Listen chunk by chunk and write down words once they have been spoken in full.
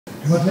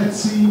But let's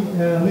see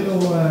a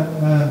little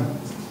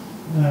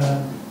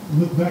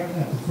look back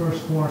at the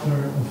first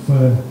quarter of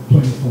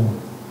 24.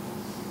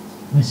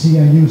 I see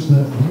I used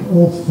the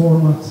old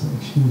format,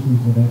 excuse me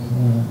for that.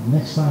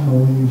 Next time I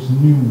will use the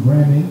new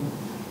branding.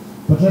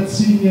 But let's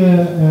see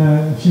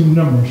a few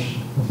numbers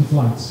of the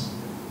flights.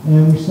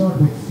 And we start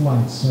with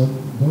flights, so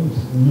don't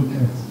look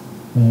at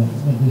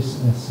this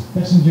as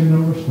passenger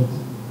numbers, but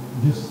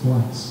just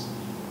flights.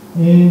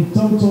 In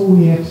total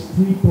we had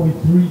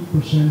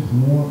 3.3%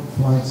 more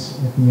flights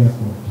at the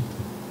airport.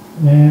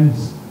 And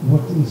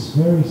what is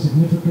very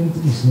significant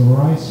is the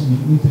rise in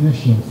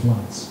international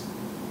flights.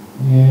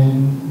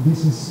 And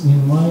this is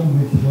in line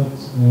with what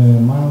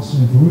Miles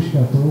and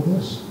Verushka told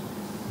us.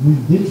 We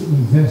did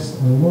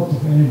invest a lot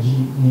of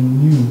energy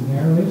in new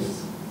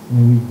airlift,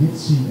 and we did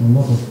see a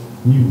lot of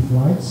new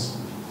flights,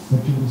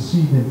 but you will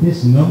see that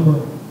this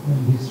number,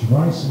 this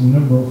rise in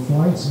number of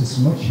flights is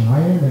much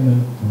higher than the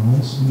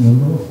rise in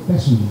number of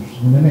passengers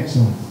on the next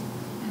slide.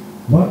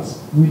 But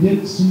we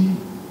did see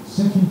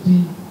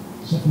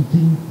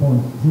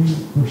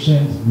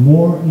 17.3%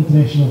 more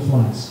international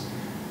flights,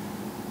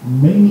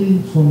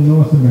 mainly from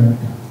North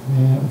America.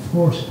 Of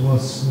course, it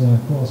was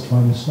caused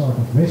by the start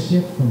of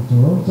WestJet from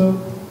Toronto,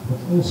 but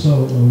also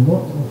a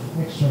lot of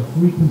extra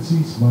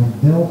frequencies by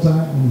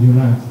Delta and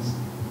United.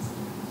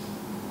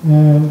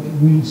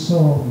 We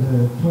saw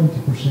the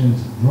 20%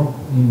 drop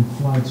in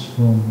flights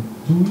from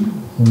TUI,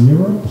 from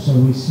Europe, so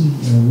we see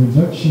a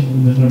reduction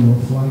in the number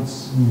of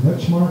flights in the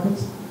Dutch market.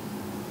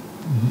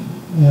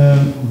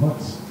 But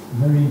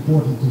very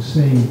important to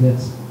say that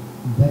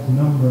that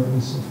number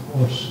is of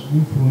course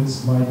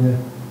influenced by the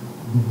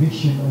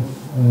division of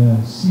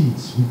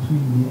seats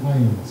between the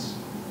islands.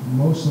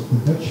 Most of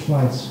the Dutch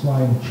flights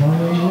fly the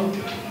triangle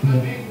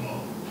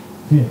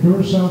via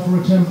Curaçao, for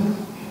example,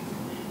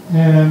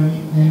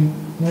 and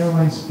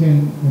airlines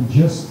can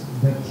adjust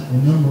that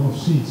number of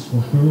seats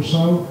for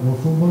Curaçao or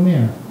for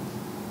Bonaire.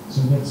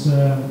 So that's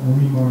a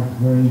remark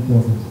very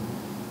important.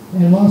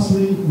 And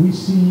lastly, we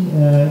see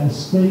a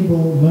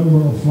stable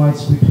number of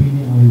flights between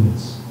the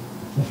islands.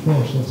 Of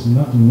course, that's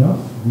not enough.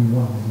 We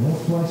want more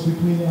flights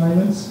between the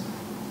islands.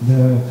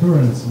 The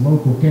current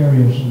local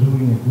carriers are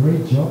doing a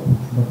great job,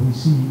 but we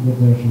see that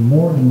there's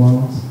more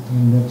demand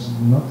and there's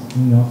not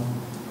enough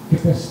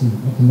capacity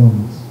at the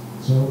moment.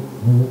 So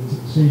I will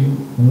say you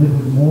a little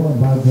bit more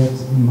about that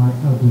in my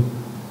outlook.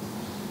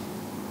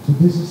 So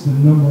this is the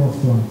number of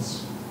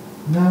flights.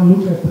 Now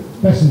look at the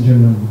passenger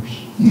numbers.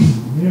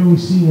 Here we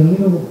see a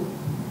little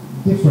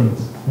different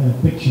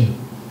picture.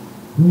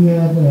 We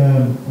had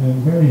a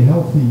very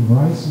healthy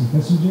rise in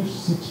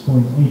passengers,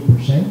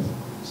 6.8%.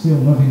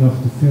 Still not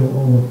enough to fill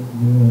all of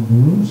the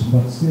rooms,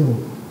 but still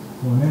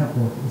for an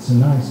airport it's a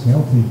nice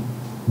healthy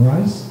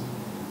rise.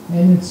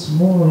 And it's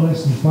more or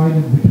less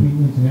divided between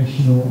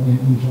international and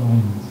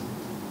inter-island.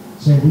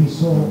 So we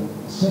saw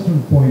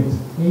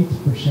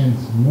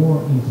 7.8%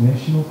 more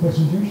international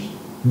passengers,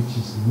 which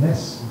is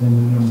less than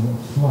the number of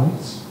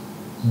flights.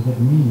 So that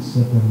means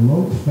that the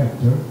load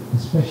factor,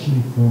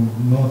 especially from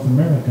North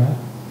America,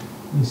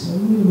 is a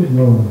little bit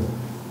lower.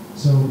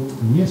 So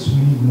yes,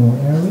 we need more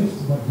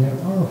airlift, but there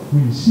are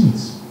free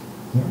seats.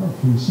 There are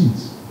free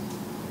seats.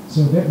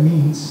 So that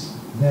means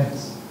that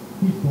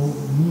people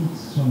need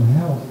some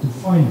help to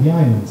find the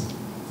island.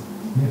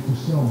 You have to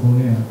sell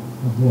Bonaire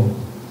abroad.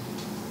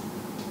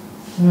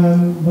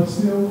 But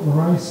still, a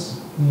rise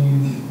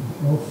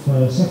of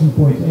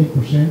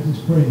 7.8% is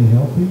pretty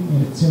healthy,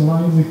 and it's in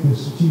line with the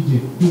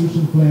strategic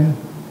tourism plan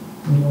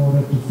in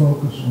order to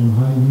focus on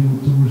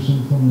high-yield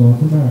tourism from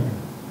North America.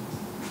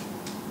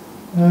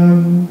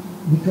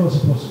 Because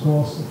it was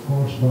caused, of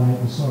course, by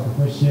the start of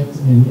WestJet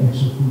and the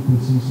extra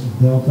frequencies of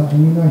Delta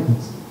and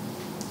United.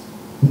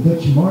 The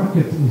Dutch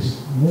market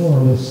is more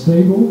or less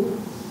stable.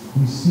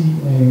 We see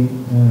a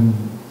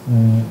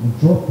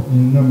drop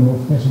in the number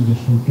of passengers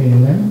from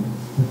KLM.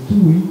 The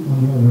TUI, on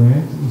the other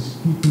hand, is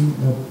keeping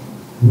up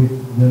with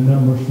the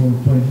numbers from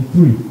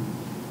 23.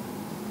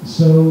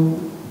 So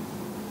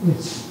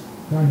it's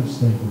kind of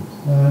stable.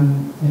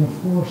 And of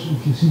course,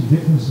 if you see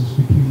differences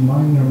between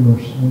my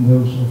numbers and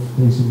those of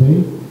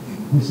TCB,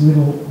 this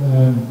little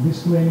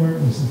disclaimer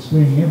is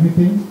explaining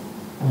everything.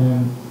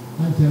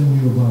 I'm telling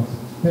you about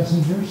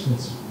passengers,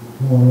 that's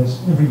more or less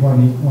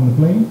everybody on the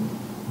plane.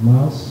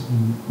 Miles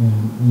and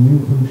you,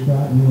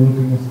 Verushka, you're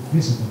looking at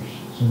visitors,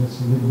 so that's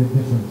a little bit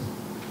different.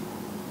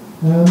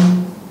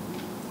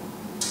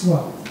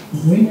 Well,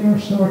 Bonaire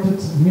started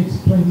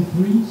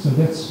mid-23, so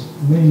that's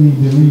mainly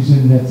the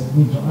reason that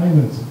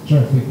inter-island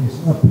traffic is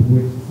up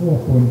with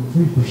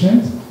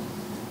 4.3%.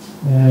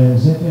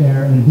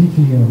 Z-Air and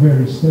DV are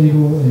very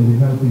stable and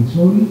developing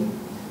slowly.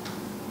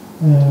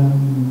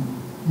 And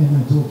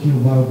I told you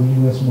about the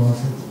US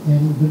market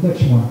and the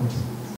Dutch market.